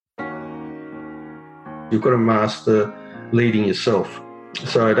You've got to master leading yourself.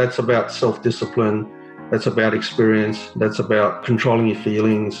 So that's about self-discipline. That's about experience. That's about controlling your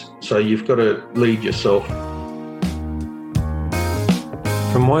feelings. So you've got to lead yourself.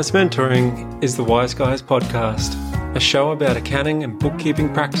 From Wise Mentoring is the Wise Guys podcast, a show about accounting and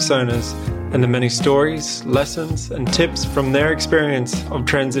bookkeeping practice owners and the many stories, lessons, and tips from their experience of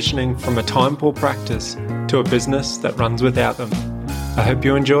transitioning from a time-poor practice to a business that runs without them. I hope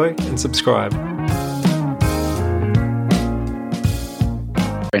you enjoy and subscribe.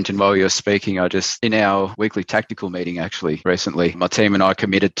 Brenton, while you were speaking, in our weekly tactical meeting actually recently, my team and I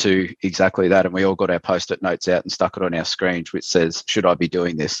committed to exactly that, and we all got our post-it notes out and stuck it on our screens, which says, should I be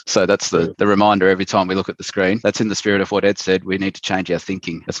doing this? So that's the reminder every time we look at the screen. That's in the spirit of what Ed said. We need to change our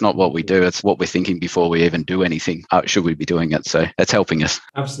thinking. It's not what we do, it's what we're thinking before we even do anything. Should we be doing it? So that's helping us.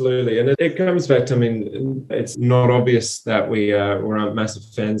 Absolutely. And it comes back to, it's not obvious that we aren't massive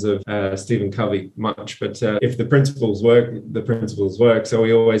fans of Stephen Covey much, but if the principles work, the principles work. So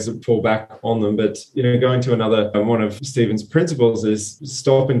we always fall back on them. But, going to another one of Stephen's principles is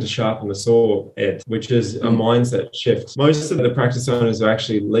stopping to sharpen the saw, Ed, which is a mindset shift. Most of the practice owners who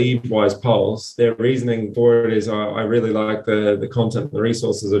actually leave Wise Pulse, their reasoning for it is, I really like the content and the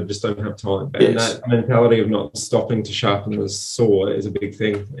resources, I just don't have time. And that mentality of not stopping to sharpen the saw is a big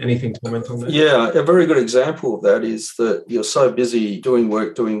thing. Anything to comment on that? Yeah, a very good example of that is that you're so busy doing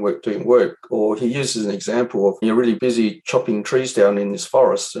work, or he uses an example of you're really busy chopping trees down in this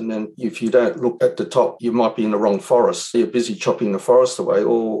forest, and then if you don't look at the top, you might be in the wrong forest. You're busy chopping the forest away,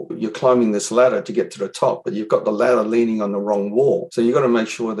 or you're climbing this ladder to get to the top, but you've got the ladder leaning on the wrong wall. So you've got to make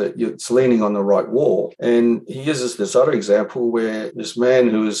sure that it's leaning on the right wall. And he uses this other example where this man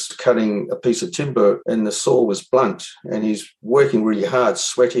who was cutting a piece of timber and the saw was blunt, and he's working really hard,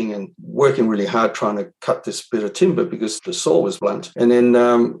 sweating and working really hard trying to cut this bit of timber because the saw was blunt. And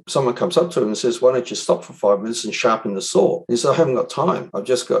then someone comes up to him and says, why don't you stop for 5 minutes and sharpen the saw? He says, I haven't got time. I've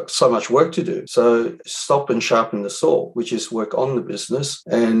just got so much work to do. So stop and sharpen the saw, which is work on the business,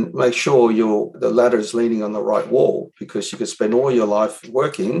 and make sure the ladder is leaning on the right wall, because you could spend all your life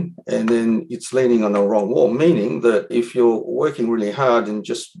working and then it's leaning on the wrong wall, meaning that if you're working really hard and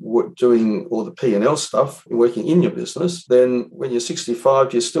just doing all the P&L stuff, working in your business, then when you're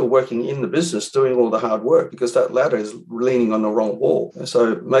 65, you're still working in the business, doing all the hard work, because that ladder is leaning on the wrong wall. And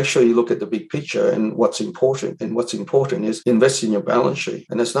so make sure you look at the big picture and what's important. And what's important is invest in your balance sheet.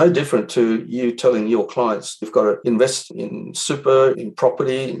 And it's no different to you telling your clients you've got to invest in super, in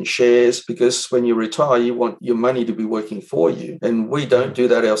property, in shares, because when you retire, you want your money to be working for you. And we don't do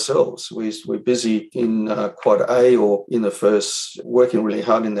that ourselves. We're busy in quad A or in the first, working really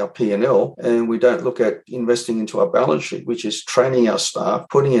hard in our P&L, and we don't look at investing into our balance sheet, which is training our staff,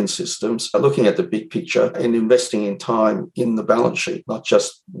 putting in systems, looking at the big picture and investing in time in the balance sheet, not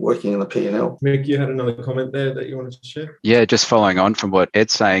just working in the P&L. Mick, you had another comment there that you wanted to share? Yeah, just following on from what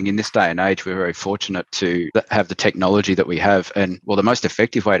Ed's saying, in this day and age, we're very fortunate to have the technology that we have. And the most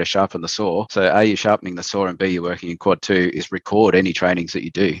effective way to sharpen the saw, so A, you're sharpening the saw, and B, you're working in quad 2, is record any trainings that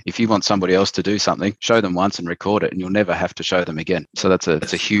you do. If you want somebody else to do something, show them once and record it, and you'll never have to show them again. So that's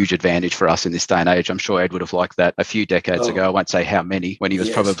a huge advantage for us in this day and age. I'm sure Ed would have liked that a few decades ago. I won't say how many, when he was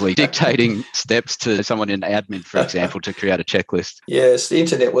probably dictating steps to someone in admin, for example, to create a checklist. Yes, the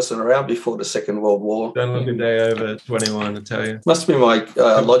internet wasn't around before the Second World War. Don't look a day over 21, I tell you. Must be my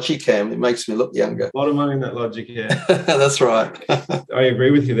Logicam. It makes me look younger. A lot of money in that Logicam. That's right. I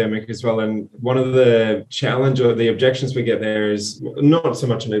agree with you there, Mick, as well. And one of the challenge or the objections we get there is not so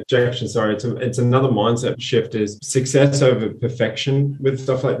much an objection, sorry, it's another mindset shift, is success over perfection with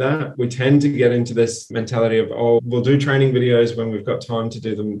stuff like that. We tend to get into this mentality of, we'll do training videos when we've got time to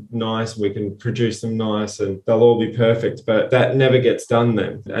do them nice, we can produce them nice and they'll all be perfect. But that never gets done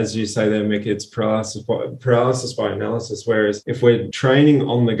then. As you say there, Mick, it's paralysis by analysis. Whereas if we're training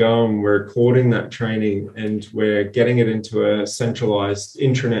on the go and we're recording that training and we're getting it into a centralized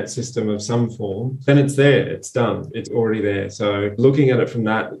intranet system of some form, then it's there, it's done, it's already there. So looking at it from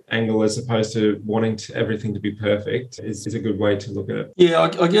that angle, as opposed to wanting everything to be perfect, is a good way to look at it.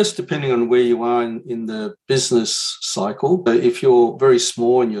 Yeah, I guess depending on where you are in the business cycle, if you're very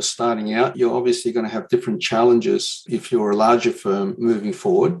small and you're starting out, you're obviously going to have different challenges if you're a larger firm moving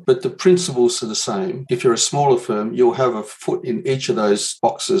forward, but the principles are the same. If you're a smaller firm, you'll have a foot in each each of those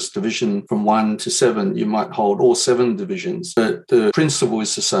boxes, division from 1 to 7, you might hold all 7 divisions. But the principle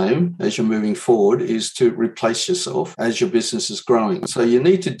is the same as you're moving forward, is to replace yourself as your business is growing. So you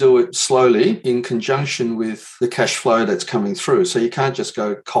need to do it slowly in conjunction with the cash flow that's coming through. So you can't just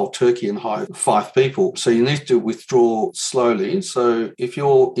go cold turkey and hire 5 people. So you need to withdraw slowly. So if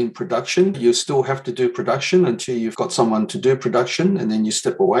you're in production, you still have to do production until you've got someone to do production, and then you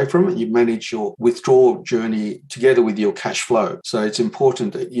step away from it. You manage your withdrawal journey together with your cash flow. So it's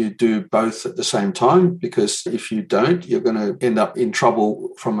important that you do both at the same time, because if you don't, you're going to end up in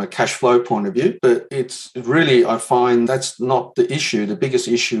trouble from a cash flow point of view. But it's really, I find that's not the issue. The biggest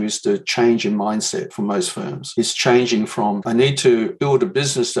issue is the change in mindset for most firms. It's changing from, I need to build a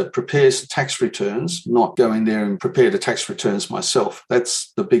business that prepares the tax returns, not go in there and prepare the tax returns myself.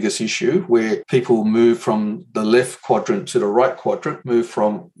 That's the biggest issue, where people move from the left quadrant to the right quadrant, move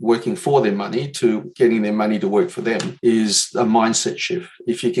from working for their money to getting their money to work for them, is a mindset shift.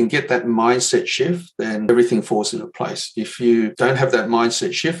 If you can get that mindset shift, then everything falls into place. If you don't have that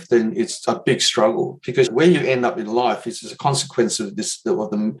mindset shift, then it's a big struggle, because where you end up in life is as a consequence of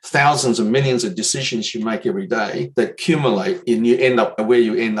the thousands and millions of decisions you make every day that accumulate, and you end up where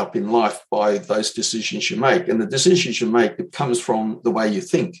you end up in life by those decisions you make. And the decisions you make, it comes from the way you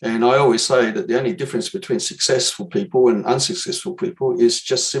think. And I always say that the only difference between successful people and unsuccessful people is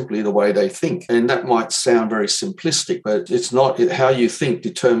just simply the way they think. And that might sound very simplistic, but it's not. How you think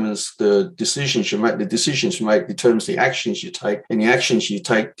determines the decisions you make. The decisions you make determines the actions you take, and the actions you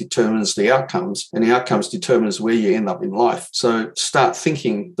take determines the outcomes, and the outcomes determines where you end up in life. So start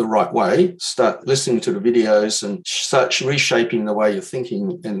thinking the right way, start listening to the videos, and start reshaping the way you're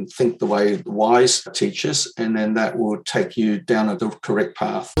thinking, and think the way the wise teaches, and then that will take you down the correct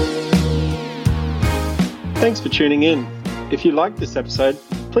path. Thanks for tuning in. If you liked this episode,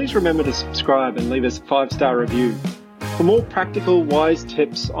 please remember to subscribe and leave us a 5-star review. For more practical, wise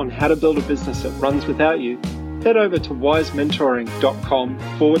tips on how to build a business that runs without you, head over to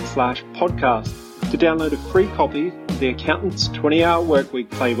wisementoring.com/podcast to download a free copy of the Accountant's 20-Hour Workweek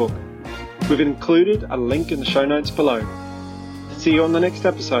Playbook. We've included a link in the show notes below. See you on the next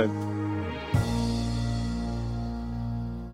episode.